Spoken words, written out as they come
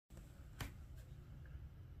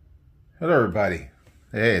Hello everybody,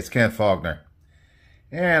 hey, it's Ken Faulkner,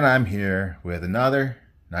 and I'm here with another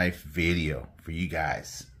knife video for you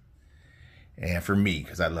guys, and for me,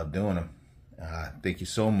 because I love doing them. Thank you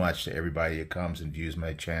so much to everybody that comes and views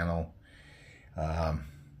my channel. Yeah,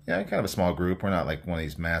 kind of a small group. We're not like one of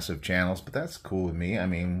these massive channels, but that's cool with me. I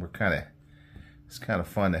mean, it's kind of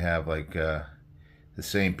fun to have like the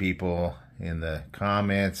same people in the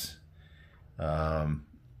comments.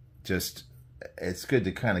 It's good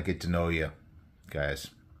to kind of get to know you guys.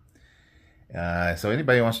 So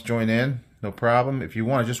anybody wants to join in, no problem. If you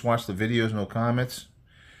want to just watch the videos, no comments,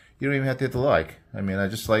 you don't even have to hit the like. I mean, I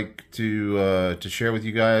just like to share with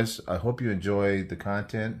you guys. I hope you enjoy the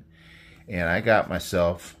content. And I got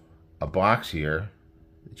myself a box here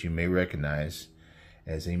that you may recognize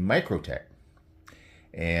as a Microtech.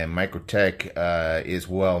 And Microtech is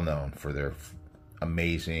well known for their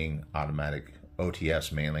amazing automatic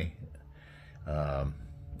OTFs mainly.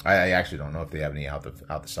 I actually don't know if they have any out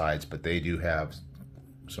the sides, but they do have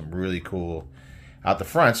some really cool out the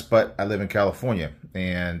fronts. But I live in California,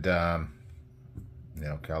 and you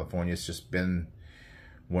know, California's just been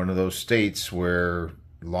one of those states where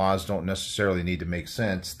laws don't necessarily need to make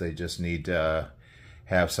sense. They just need to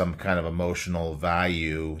have some kind of emotional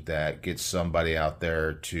value that gets somebody out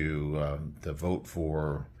there to vote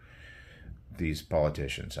for these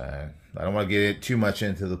politicians. I don't want to get too much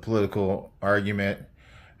into the political argument.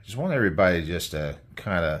 I just want everybody just to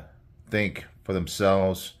kind of think for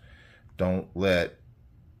themselves. Don't let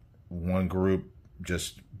one group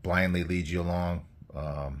just blindly lead you along.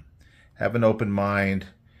 Have an open mind.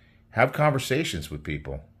 Have conversations with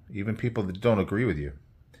people, even people that don't agree with you,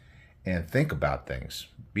 and think about things.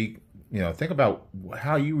 Think about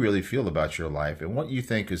how you really feel about your life and what you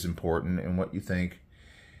think is important and what you think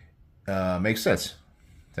makes sense.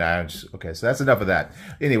 Okay, so that's enough of that.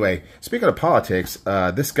 Anyway, speaking of politics,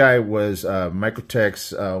 this guy was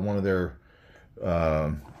Microtech's one of their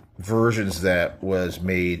versions that was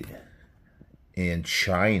made in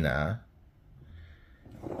China.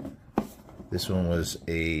 This one was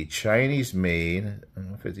a Chinese made. I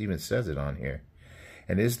don't know if it even says it on here.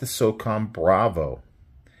 And it is the SOCOM Bravo.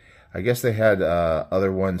 I guess they had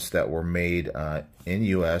other ones that were made in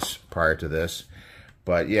U.S. prior to this.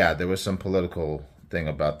 But yeah, there was some political thing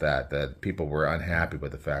about that people were unhappy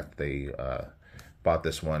with the fact that they bought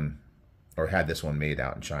this one or had this one made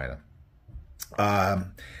out in China.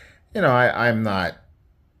 You know, I'm not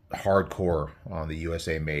hardcore on the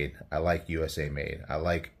USA made. I like USA made.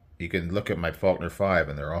 You can look at my Faulkner 5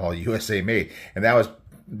 and they're all USA made. And that was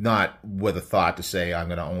not with a thought to say I'm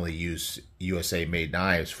going to only use USA made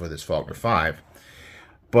knives for this Faulkner 5.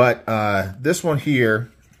 But this one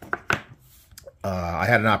here, I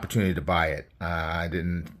had an opportunity to buy it. I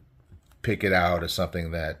didn't pick it out as something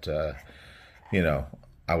that, you know,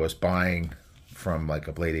 I was buying from like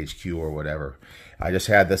a Blade HQ or whatever. I just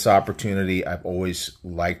had this opportunity. I've always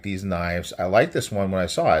liked these knives. I liked this one when I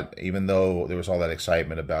saw it, even though there was all that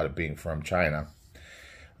excitement about it being from China.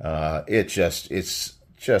 It's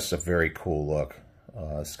just a very cool look.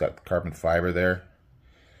 It's got carbon fiber there.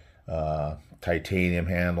 Titanium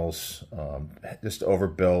handles, just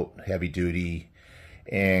overbuilt, heavy duty,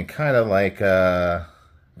 and kind of like a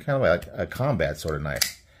combat sort of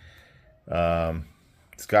knife.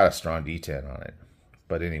 It's got a strong detent on it.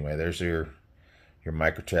 But anyway, there's your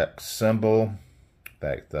Microtech symbol,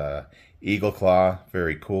 that eagle claw,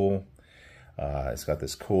 very cool. It's got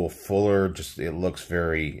this cool fuller. It looks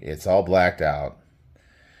it's all blacked out.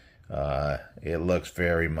 It looks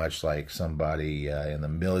very much like somebody in the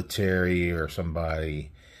military or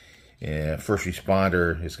somebody first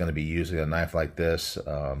responder is going to be using a knife like this.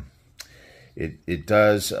 It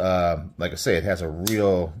does, like I say, it has a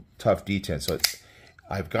real tough detent. So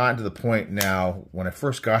I've gotten to the point now, when I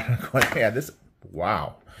first got it, I'm going, man,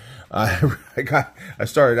 wow. I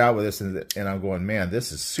started out with this and I'm going, man,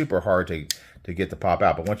 this is super hard to get to pop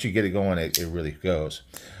out. But once you get it going, it really goes.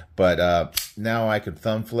 But now I can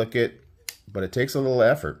thumb flick it, but it takes a little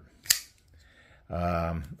effort.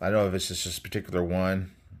 I don't know if it's just this particular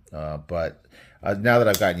one, but now that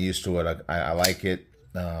I've gotten used to it, I like it.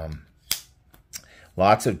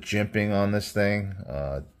 Lots of jimping on this thing.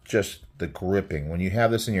 Just the gripping. When you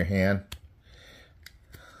have this in your hand,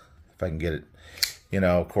 if I can get it, you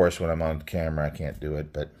know, of course, when I'm on camera, I can't do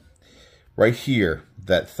it, but right here,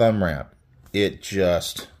 that thumb ramp, it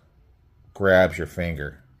just grabs your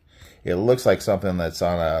finger. It looks like something that's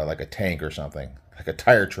on like a tank or something, like a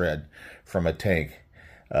tire tread from a tank.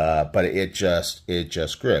 But it just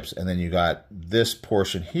grips. And then you got this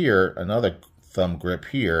portion here, another thumb grip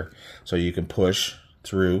here, so you can push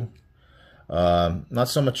through Not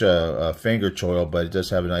so much a finger choil, but it does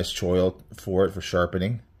have a nice choil for it for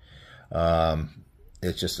sharpening.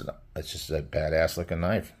 It's just a badass looking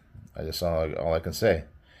knife. That's all I can say.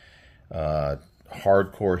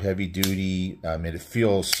 Hardcore, heavy duty. I mean, it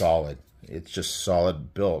feels solid. It's just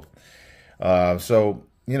solid built. So,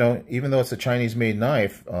 you know, even though it's a Chinese-made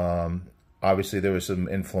knife, obviously there was some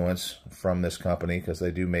influence from this company because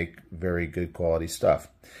they do make very good quality stuff.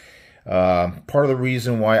 Part of the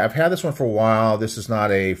reason why I've had this one for a while, this is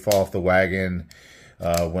not a fall off the wagon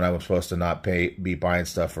when I was supposed to not be buying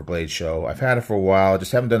stuff for Blade Show. I've had it for a while,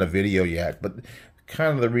 just haven't done a video yet, but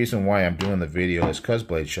kind of the reason why I'm doing the video is because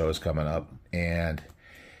Blade Show is coming up, and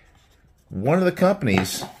one of the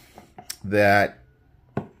companies that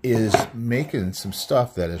is making some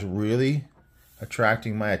stuff that is really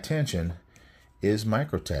attracting my attention is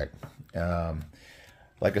Microtech.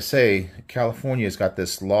 Like I say, California's got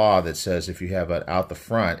this law that says if you have it out the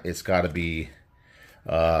front, it's got to be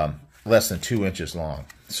less than 2 inches long.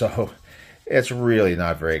 So it's really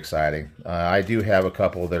not very exciting. I do have a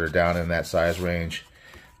couple that are down in that size range,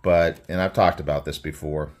 and I've talked about this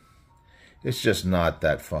before, it's just not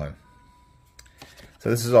that fun. So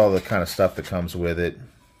this is all the kind of stuff that comes with it.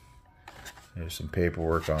 There's some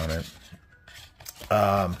paperwork on it.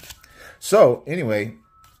 So anyway,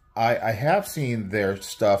 I have seen their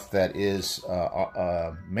stuff that is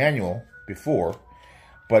manual before,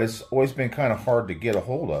 but it's always been kind of hard to get a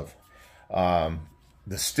hold of.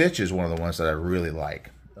 The stitch is one of the ones that I really like.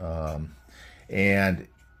 And,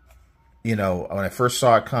 you know, when I first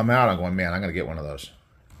saw it come out, I'm going, man, I'm going to get one of those.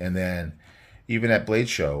 And then even at Blade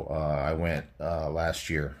Show, I went last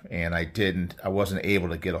year, and I wasn't able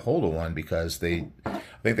to get a hold of one because I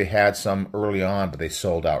think they had some early on, but they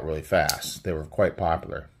sold out really fast. They were quite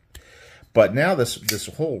popular. But now this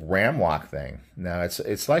whole ram lock thing, now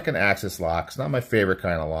it's like an axis lock. It's not my favorite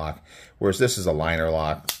kind of lock, whereas this is a liner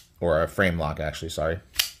lock, or a frame lock actually, sorry.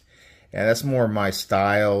 And that's more my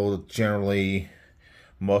style. Generally,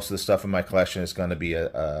 most of the stuff in my collection is going to be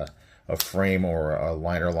a frame or a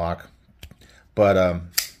liner lock. But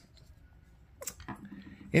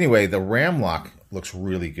anyway, the ram lock looks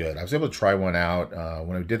really good. I was able to try one out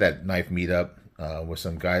when I did that knife meetup with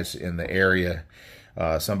some guys in the area.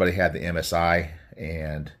 Somebody had the MSI,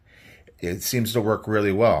 and it seems to work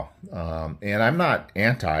really well. And I'm not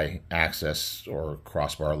anti-access or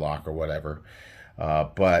crossbar lock or whatever,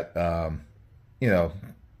 but you know,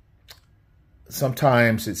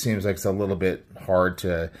 sometimes it seems like it's a little bit hard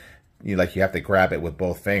to, you have to grab it with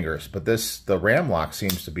both fingers. But the ram lock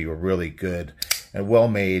seems to be really good and well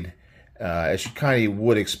made, as you kind of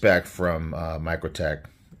would expect from Microtech,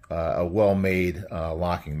 a well made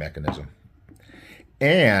locking mechanism.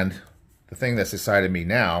 And the thing that's excited me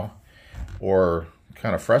now, or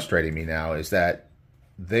kind of frustrating me now, is that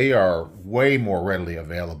they are way more readily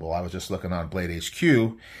available. I was just looking on Blade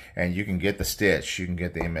HQ, and you can get the stitch, you can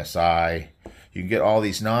get the MSI, you can get all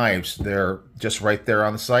these knives. They're just right there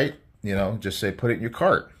on the site. You know, just say put it in your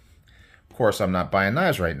cart. Of course, I'm not buying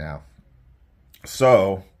knives right now.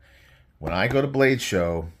 So when I go to Blade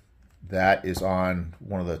Show, that is on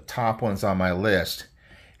one of the top ones on my list,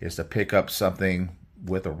 is to pick up something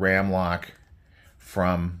with a ram lock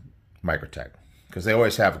from Microtech, because they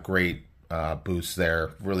always have great booths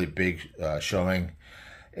there, really big showing,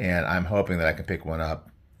 and I'm hoping that I can pick one up.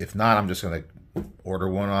 If not, I'm just going to order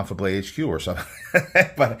one off of Blade HQ or something.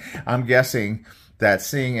 But I'm guessing that,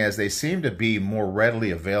 seeing as they seem to be more readily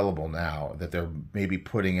available now, that they're maybe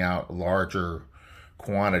putting out larger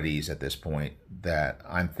quantities at this point, that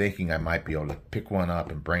I'm thinking I might be able to pick one up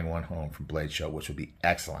and bring one home from Blade Show, which would be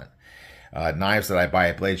excellent. Knives that I buy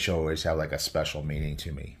at Blade Show always have like a special meaning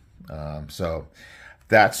to me. So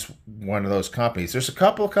that's one of those companies. There's a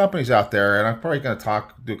couple of companies out there, and I'm probably going to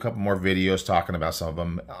do a couple more videos talking about some of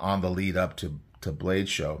them on the lead up to Blade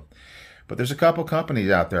Show. But there's a couple companies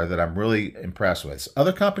out there that I'm really impressed with.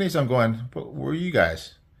 Other companies I'm going, where are you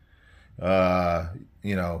guys?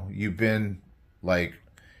 You know, you've been like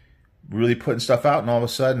really putting stuff out, and all of a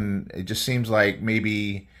sudden it just seems like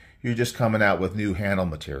maybe you're just coming out with new handle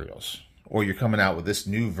materials, or you're coming out with this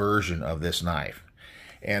new version of this knife,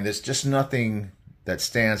 and there's just nothing that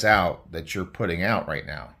stands out that you're putting out right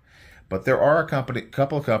now. But there are a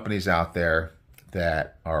couple of companies out there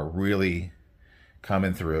that are really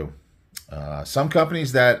coming through. Some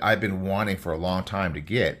companies that I've been wanting for a long time to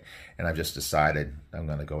get, and I've just decided I'm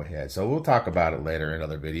going to go ahead. So we'll talk about it later in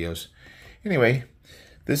other videos. Anyway,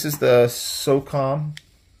 this is the SOCOM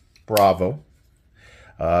Bravo.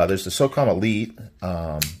 There's the SOCOM Elite.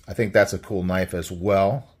 I think that's a cool knife as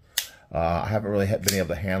well. I haven't really been able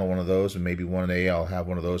to handle one of those, and maybe one day I'll have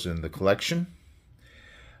one of those in the collection.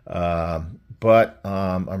 But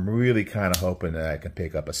I'm really kind of hoping that I can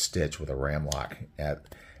pick up a Stitch with a ram lock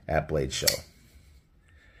at Blade Show.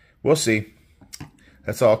 We'll see.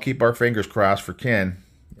 Let's all keep our fingers crossed for Ken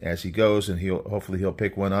as he goes, and hopefully he'll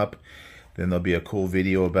pick one up. Then there'll be a cool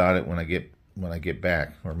video about it when I get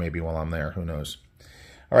back, or maybe while I'm there. Who knows?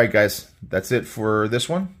 All right, guys, that's it for this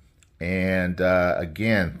one. And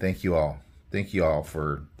again, thank you all. Thank you all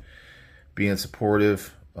for being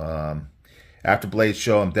supportive. After Blade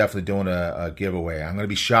Show, I'm definitely doing a giveaway. I'm going to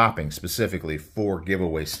be shopping specifically for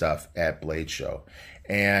giveaway stuff at Blade Show.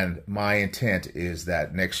 And my intent is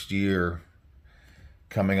that next year,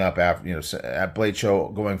 coming up after, you know, at Blade Show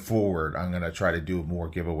going forward, I'm going to try to do more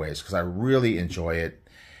giveaways because I really enjoy it.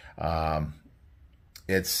 I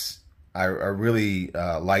really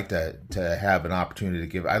like to have an opportunity to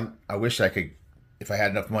give. I wish I could, if I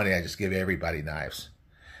had enough money, I'd just give everybody knives.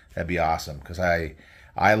 That'd be awesome because I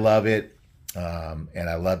love it. And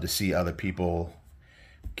I love to see other people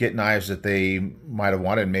get knives that they might have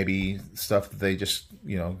wanted, maybe stuff that they just,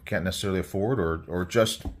 you know, can't necessarily afford or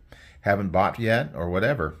just haven't bought yet or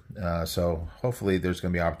whatever. So hopefully there's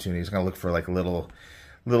going to be opportunities. I'm going to look for like a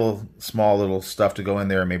small little stuff to go in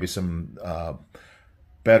there, maybe some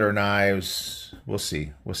better knives. We'll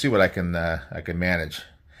see. We'll see what I can manage.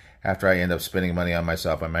 After I end up spending money on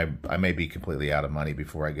myself, I may be completely out of money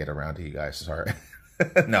before I get around to you guys. Sorry.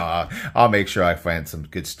 No, I'll make sure I find some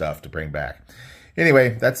good stuff to bring back.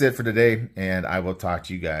 Anyway, that's it for today, and I will talk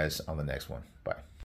to you guys on the next one.